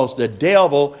out, because the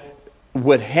devil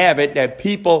would have it that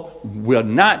people will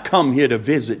not come here to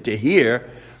visit to hear.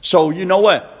 So you know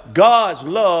what? God's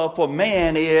love for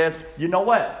man is, you know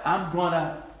what? I'm going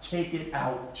to take it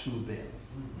out to them.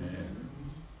 Amen.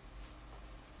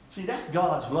 See, that's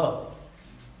God's love.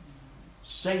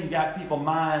 Satan got people's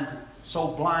minds so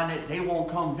blinded they won't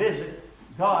come visit.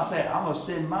 God said, I'm going to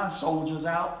send my soldiers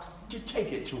out to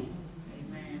take it to them.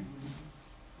 Amen.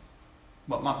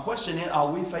 But my question is,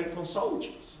 are we faithful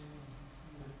soldiers?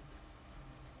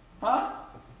 Huh?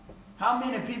 How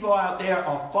many people out there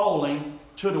are falling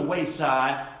to the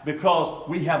wayside because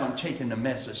we haven't taken the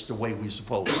message the way we're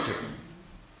supposed to?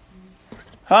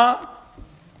 Huh?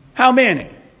 How many?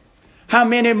 How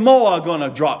many more are going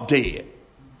to drop dead?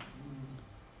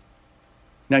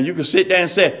 Now you can sit there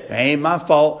and say, it ain't my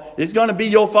fault. It's going to be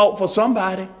your fault for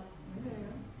somebody.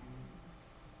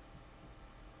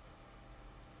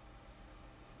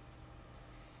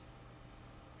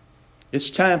 It's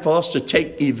time for us to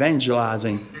take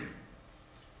evangelizing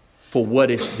for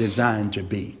what it's designed to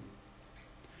be.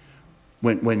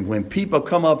 When people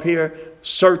come up here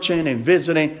searching and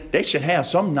visiting, they should have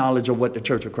some knowledge of what the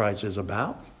Church of Christ is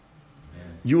about.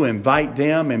 Amen. You invite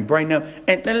them and bring them.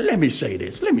 And let me say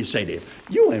this.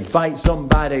 You invite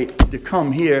somebody to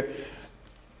come here.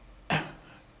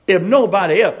 If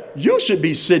nobody else, you should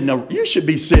be sitting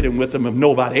with them if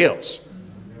nobody else.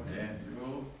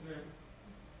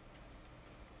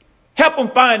 Help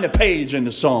them find the page in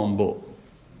the Psalm book.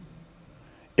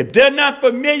 If they're not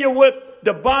familiar with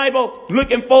the Bible,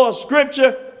 looking for a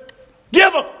scripture,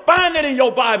 find it in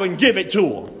your Bible and give it to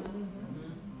them.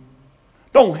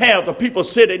 Don't have the people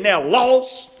sitting there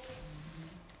lost.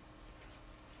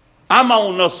 I'm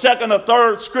on the second or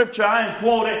third scripture I ain't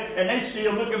quoted, and they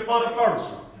still looking for the first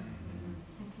one.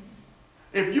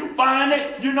 If you find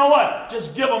it, you know what?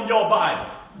 Just give them your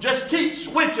Bible. Just keep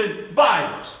switching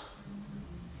Bibles.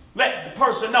 Let the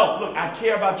person know, look, I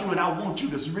care about you and I want you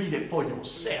to read it for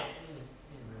yourself.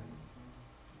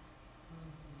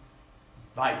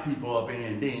 Invite people up in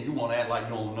and then you want to act like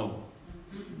you don't know.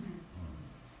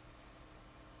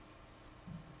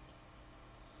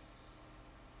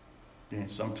 Then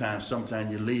sometimes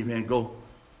you leave here and go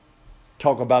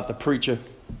talk about the preacher.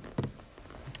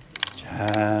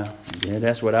 Yeah,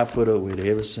 that's what I put up with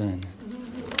every Sunday.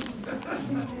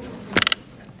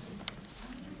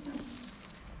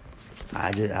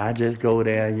 I just go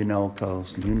there,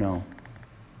 because you know.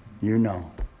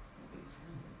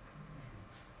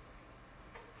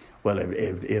 Well,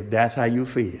 if that's how you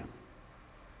feel,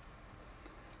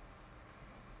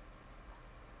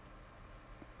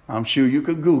 I'm sure you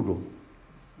could Google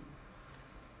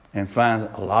and find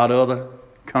a lot of other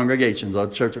congregations of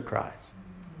the Church of Christ.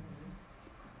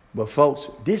 But folks,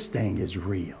 this thing is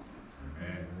real.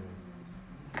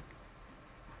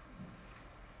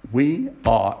 We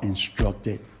are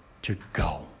instructed to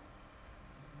go.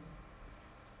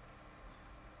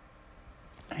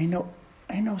 Ain't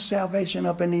no salvation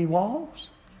up in these walls.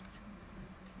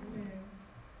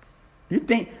 Do you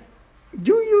think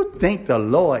the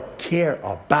Lord care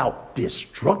about this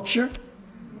structure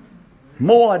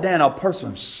more than a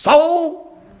person's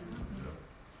soul?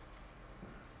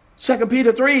 2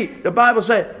 Peter 3, the Bible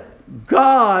said,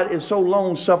 God is so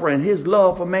long-suffering. His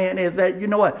love for man is that, you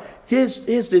know what? His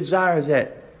desire is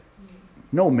that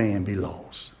no man be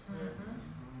lost.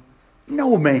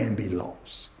 No man be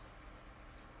lost.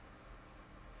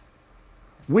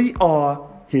 We are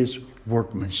his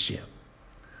workmanship.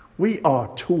 We are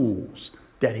tools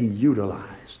that he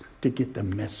utilized to get the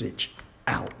message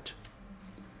out.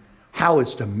 How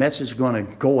is the message going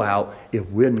to go out if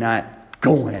we're not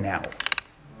going out?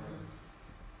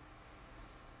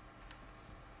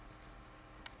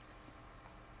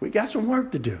 We got some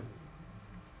work to do.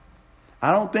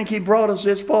 I don't think he brought us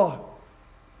this far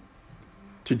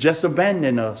to just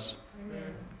abandon us.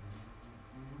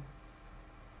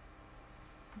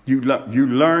 You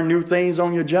learn new things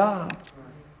on your job.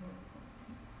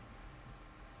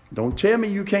 Don't tell me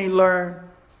you can't learn,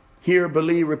 hear,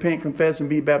 believe, repent, confess, and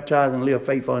be baptized and live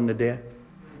faithful unto death.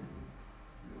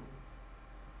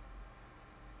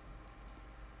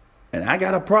 And I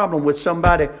got a problem with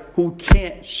somebody who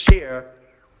can't share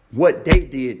what they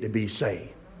did to be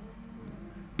saved.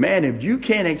 Man, if you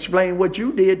can't explain what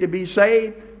you did to be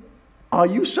saved, are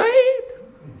you saved?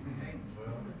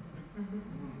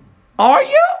 Are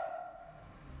you?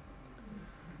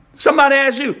 Somebody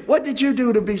asks you, what did you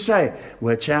do to be saved?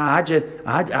 Well, child,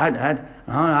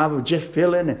 I was just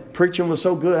feeling it. Preaching was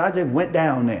so good, I just went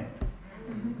down there.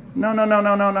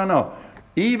 No.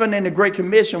 Even in the Great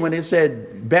Commission, when it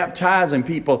said baptizing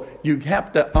people, you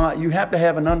have to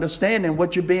have an understanding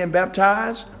what you're being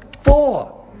baptized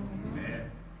for.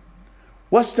 Amen.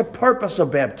 What's the purpose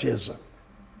of baptism?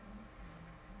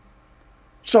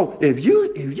 So if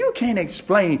you can't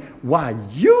explain why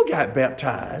you got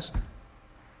baptized,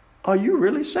 are you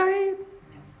really saved?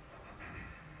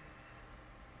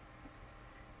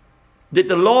 Did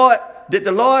the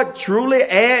Lord truly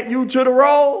add you to the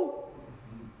roll?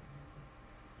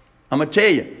 I'm going to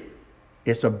tell you,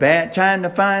 it's a bad time to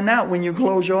find out when you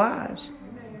close your eyes.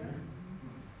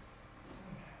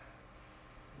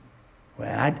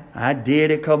 Well, I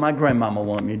did it because my grandmama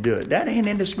wanted me to do it. That ain't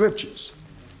in the scriptures.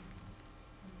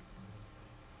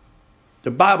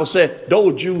 The Bible said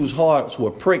those Jews' hearts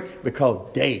were pricked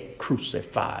because they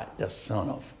crucified the Son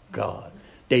of God.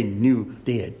 They knew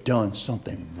they had done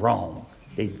something wrong.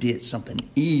 They did something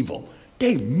evil.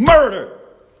 They murdered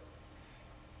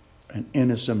an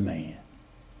innocent man.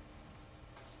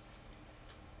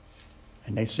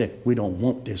 And they said, we don't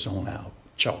want this on our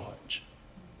charge.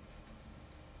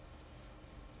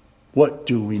 What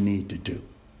do we need to do?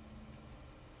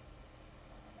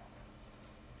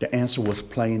 The answer was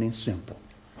plain and simple.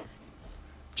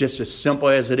 Just as simple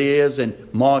as it is in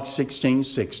Mark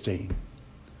 16:16.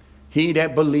 He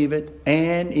that believeth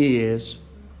and is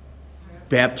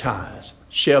baptized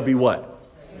shall be what?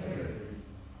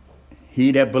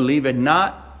 He that believeth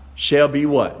not shall be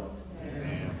what?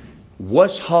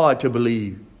 What's hard to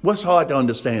believe? What's hard to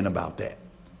understand about that?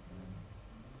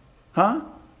 Huh?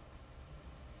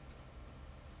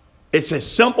 It's as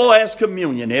simple as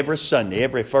communion every Sunday,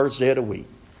 every first day of the week.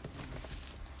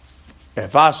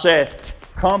 If I said,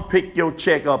 come pick your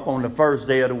check up on the first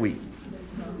day of the week,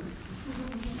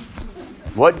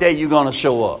 what day you going to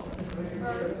show up?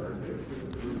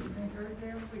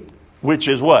 Which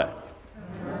is what?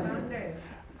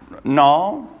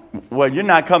 No. Well, you're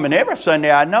not coming every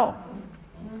Sunday, I know.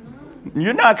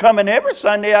 You're not coming every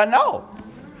Sunday, I know.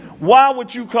 Why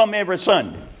would you come every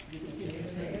Sunday?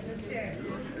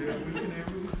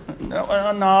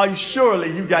 No,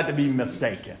 surely you got to be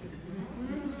mistaken.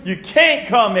 You can't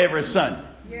come every Sunday.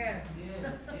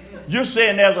 You're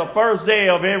saying there's a first day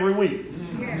of every week.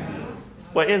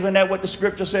 Well, isn't that what the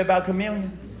scripture said about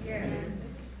communion?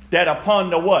 That upon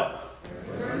the what?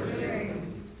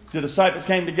 The disciples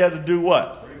came together to do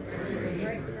what?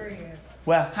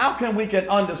 Well, how can we can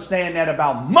understand that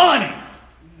about money?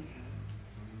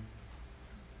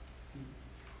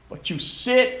 But you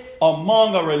sit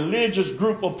among a religious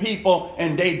group of people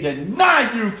and they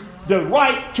deny you the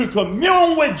right to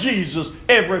commune with Jesus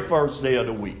every first day of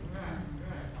the week.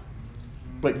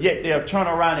 But yet they'll turn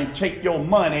around and take your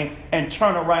money and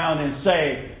turn around and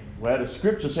say, well, the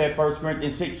scripture said 1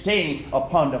 Corinthians 16,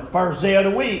 upon the first day of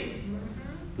the week,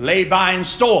 lay by and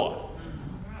store.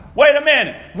 Wait a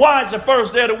minute. Why is the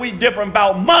first day of the week different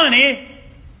about money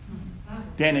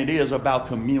than it is about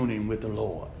communing with the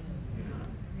Lord?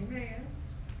 Amen.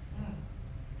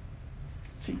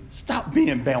 See, stop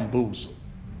being bamboozled.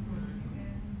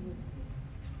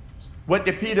 What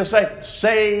did Peter say?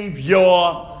 Save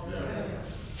yourself.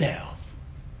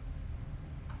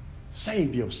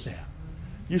 Save yourself.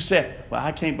 You said, well,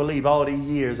 I can't believe all these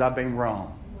years I've been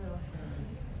wrong.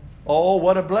 Oh,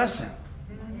 what a blessing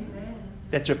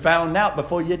that you found out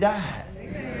before you died.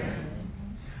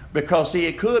 Because, see,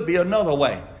 it could be another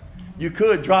way. You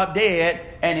could drop dead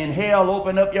and in hell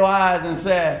open up your eyes and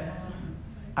say,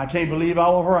 I can't believe I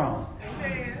was wrong.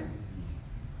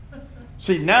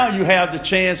 See, now you have the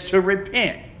chance to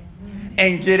repent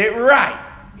and get it right.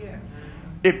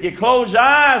 If you close your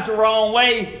eyes the wrong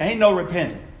way, ain't no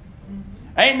repenting.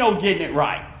 Ain't no getting it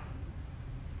right.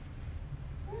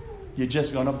 You're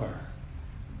just going to burn.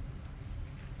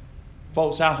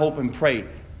 Folks, I hope and pray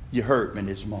you heard me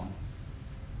this morning.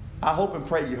 I hope and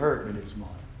pray you heard me this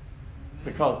morning.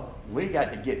 Because we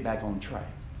got to get back on track.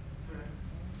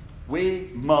 We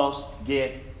must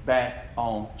get back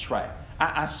on track.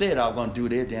 I said I was going to do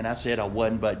this, then I said I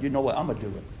wasn't, but you know what? I'm going to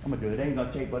do it. I'm going to do it. It ain't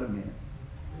going to take but a minute.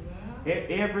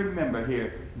 Every member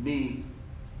here needs...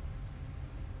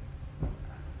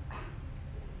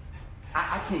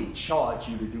 I can't charge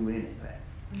you to do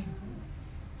anything.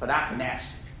 But I can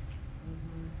ask you.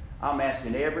 I'm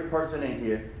asking every person in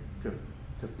here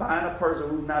to find a person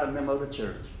who's not a member of the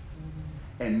church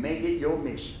and make it your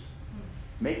mission.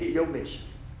 Make it your mission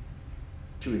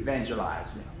to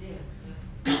evangelize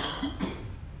them.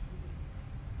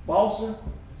 Boston,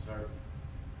 Yes, sir.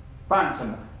 find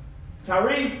somebody.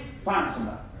 Kyrie, find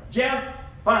somebody. Jeff,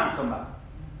 find somebody.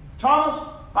 Thomas,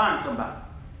 find somebody.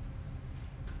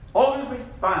 Oglesby,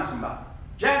 find somebody.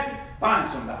 Jackie, find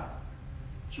somebody.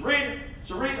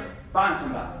 Sarita, find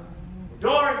somebody.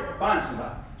 Dory, find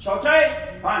somebody.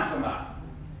 Shawty, find somebody.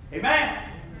 Amen.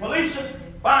 Felicia,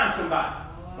 find somebody.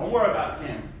 Don't worry about it,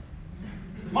 Kim.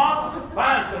 Martha,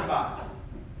 find somebody.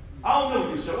 I don't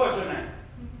know you, so what's your name?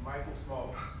 Michael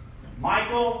Small.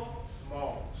 Michael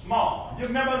Small. You a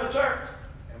member of the church?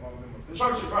 Am I a member of The this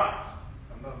Church of Christ.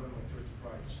 I'm not a member of Church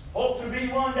of Christ. Hope to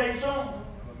be one day soon. I'm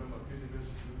a member of Busy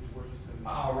Bishop Lutheran Worship Center.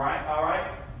 All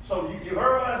right. So you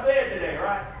heard what I said today,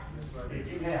 right? Yes, sir.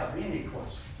 If you have any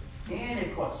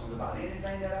questions about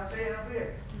anything that I said up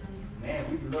here, man,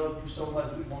 we love you so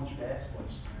much. We want you to ask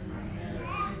questions.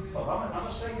 Well, I'm going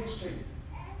to say this to you.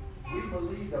 We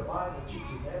believe the Bible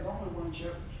teaches there's only one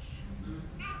church.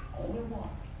 Only one.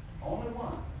 Only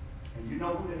one. And you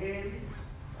know who the head is?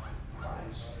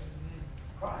 Christ.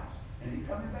 Christ. And he's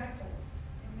coming back for it.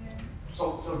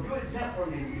 So you're exempt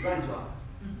from the evangelize.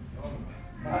 No, I'm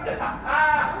not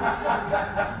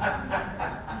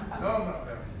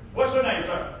Pastor. What's your name,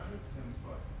 sir? Tim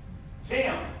Spike.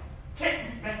 Tim.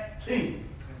 Tim. Tim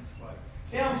Spike.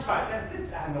 Tim Spike.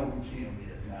 I know who Tim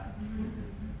is now.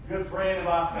 Good friend of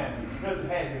our family. Good to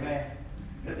have you, man.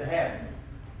 Good to have you.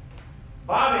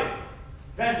 Bobby,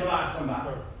 evangelize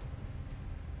somebody.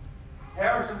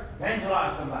 Harrison,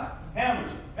 evangelize somebody.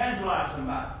 Hamilton, evangelize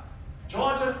somebody.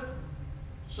 Georgia,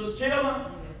 Sister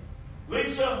Tillman,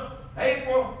 Lisa,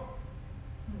 April,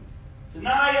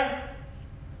 Tanaya,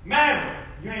 Maverick.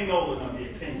 You ain't old enough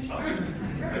yet, can't stop.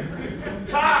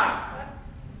 Todd,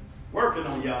 working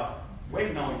on y'all,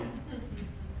 waiting on you.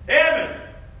 Evan,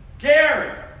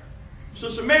 Gary,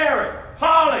 Sister Mary,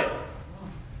 Holly,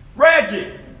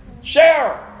 Reggie,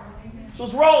 Cheryl,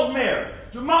 Sister Rosemary,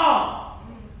 Jamal,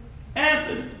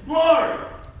 Anthony, Gloria,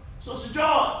 Sister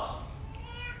George.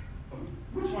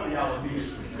 Which one of y'all are here?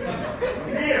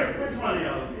 Here. Which one of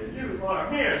y'all are here? You are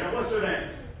here. Now what's your name?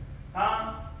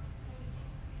 Huh?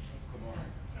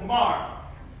 Kamar.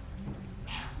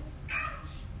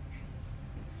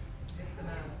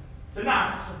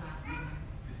 Tonight.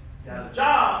 Got a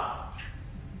job.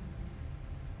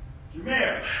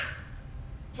 Jameer.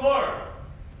 Tora.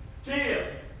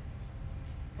 Tia.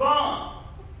 Vaughn.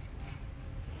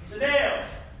 Sadell.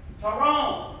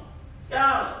 Tyrone.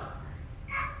 Skyler.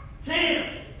 Kim.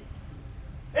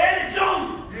 Eddie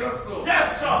Jr. Yes, sir.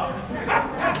 Yes, sir.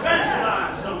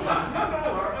 Evangelize somebody.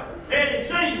 Eddie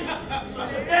Sr.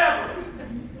 Sister Deborah.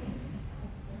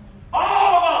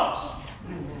 All of us.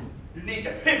 You need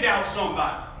to pick out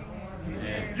somebody.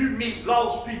 You meet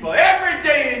lost people every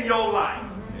day in your life.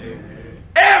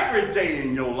 Every day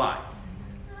in your life.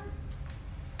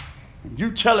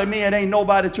 You telling me it ain't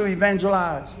nobody to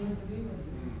evangelize?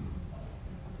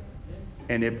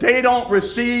 And if they don't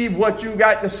receive what you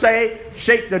got to say,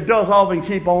 shake the dust off and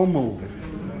keep on moving.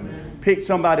 Pick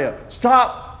somebody else.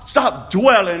 Stop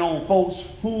dwelling on folks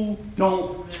who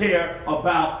don't care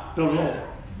about the Lord.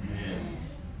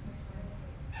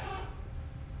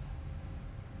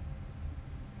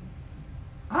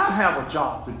 I have a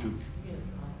job to do.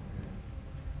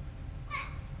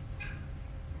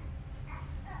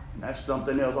 And that's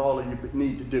something else all of you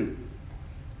need to do.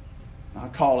 I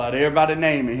call out everybody's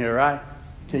name in here, right?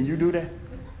 Can you do that?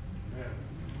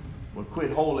 Well,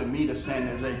 quit holding me to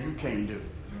standards that you can't do.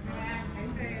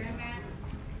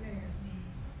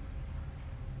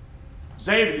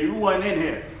 Xavier, you wasn't in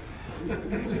here.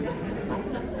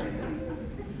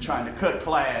 Trying to cut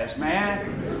class,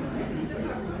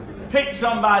 man. Pick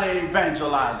somebody and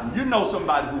evangelize them. You know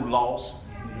somebody who lost.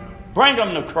 Bring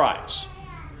them to Christ.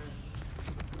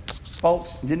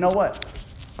 Folks, you know what?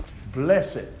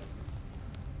 Blessed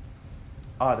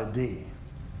are the dead.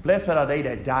 Blessed are they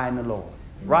that die in the Lord.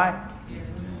 Right?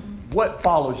 What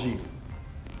follows you?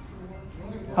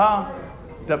 Huh?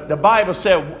 The Bible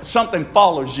said something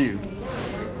follows you.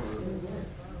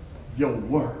 Your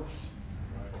works.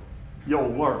 Your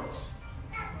works.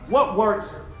 What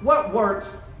works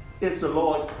is the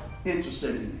Lord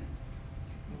interested in?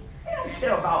 He don't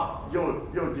care about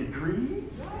your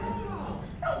degrees.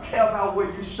 He don't care about where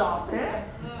you shopped at.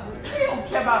 He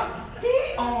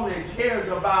only cares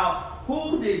about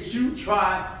who did you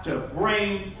try to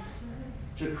bring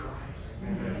to Christ.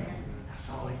 That's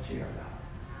all he cares about.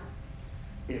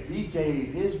 If he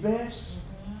gave his best,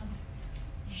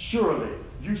 surely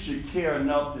you should care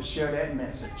enough to share that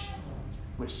message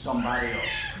with somebody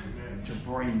else to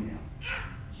bring them.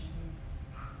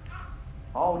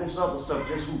 All this other stuff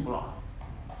just hoopla.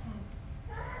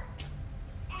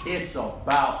 It's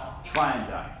about trying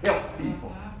to help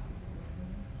people.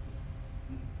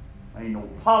 Ain't no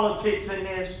politics in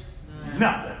this,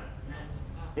 nothing.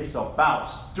 It's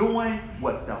about doing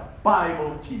what the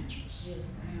Bible teaches.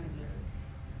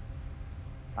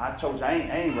 I told you, I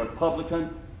ain't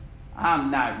Republican.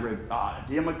 I'm not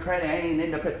Democrat. I ain't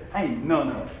independent. I ain't none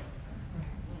of it.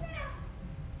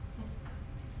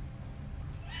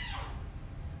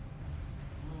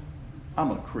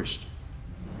 I'm a Christian.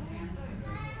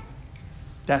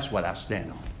 That's what I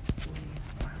stand on.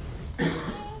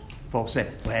 Folks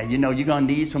say, well, you know, you're going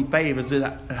to need some favors.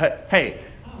 Hey,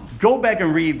 go back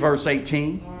and read verse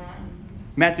 18.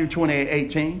 Matthew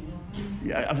 28:18.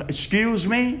 Excuse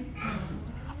me?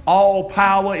 All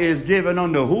power is given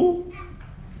unto who?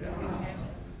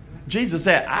 Jesus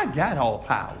said, I got all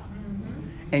power.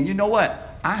 And you know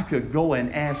what? I could go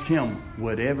and ask him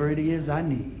whatever it is I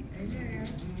need.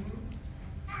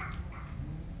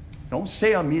 Don't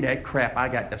sell me that crap. I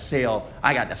got to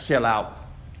sell out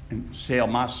and sell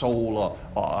my soul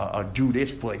or do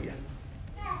this for you.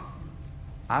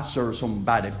 I serve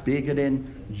somebody bigger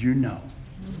than you know.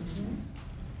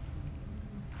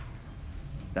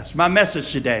 That's my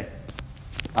message today.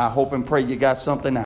 I hope and pray you got something out.